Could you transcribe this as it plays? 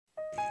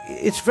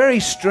it's very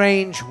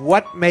strange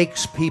what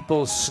makes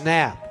people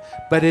snap,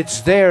 but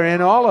it's there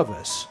in all of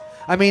us.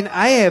 I mean,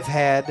 I have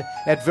had,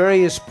 at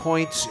various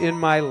points in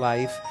my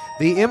life,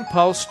 the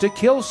impulse to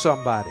kill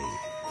somebody.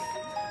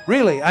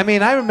 Really, I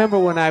mean, I remember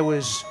when I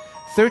was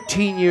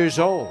 13 years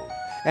old,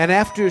 and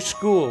after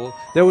school,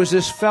 there was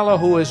this fellow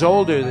who was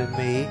older than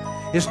me.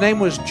 His name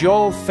was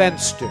Joel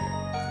Fenster.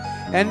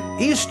 And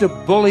he used to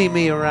bully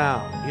me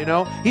around, you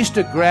know. He used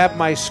to grab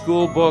my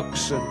school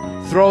books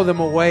and throw them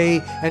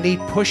away, and he'd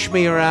push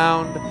me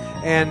around.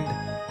 And,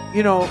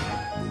 you know,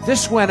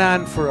 this went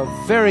on for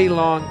a very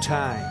long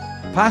time,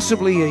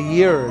 possibly a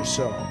year or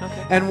so.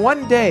 Okay. And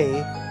one day,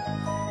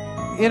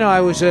 you know, I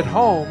was at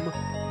home,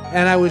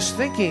 and I was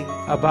thinking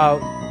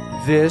about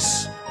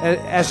this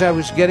as I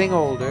was getting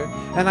older,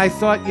 and I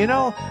thought, you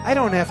know, I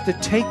don't have to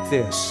take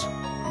this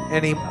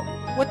anymore.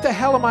 What the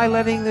hell am I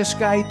letting this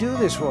guy do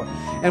this for?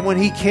 And when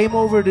he came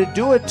over to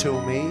do it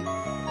to me,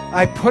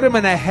 I put him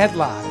in a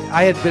headlock.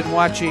 I had been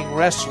watching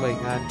wrestling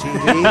on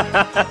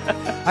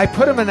TV. I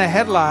put him in a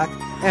headlock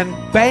and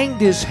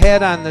banged his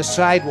head on the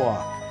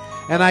sidewalk.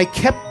 And I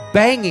kept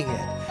banging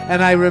it.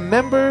 And I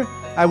remember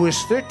I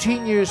was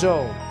 13 years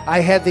old. I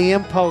had the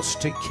impulse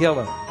to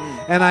kill him.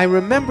 And I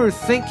remember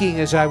thinking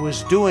as I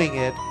was doing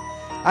it,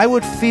 I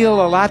would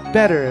feel a lot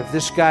better if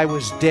this guy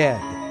was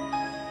dead.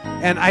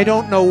 And I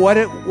don't know what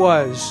it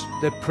was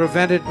that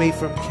prevented me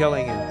from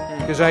killing him,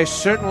 because I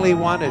certainly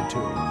wanted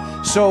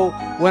to. So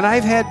when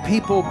I've had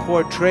people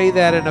portray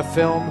that in a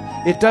film,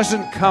 it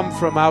doesn't come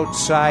from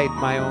outside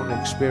my own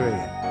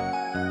experience.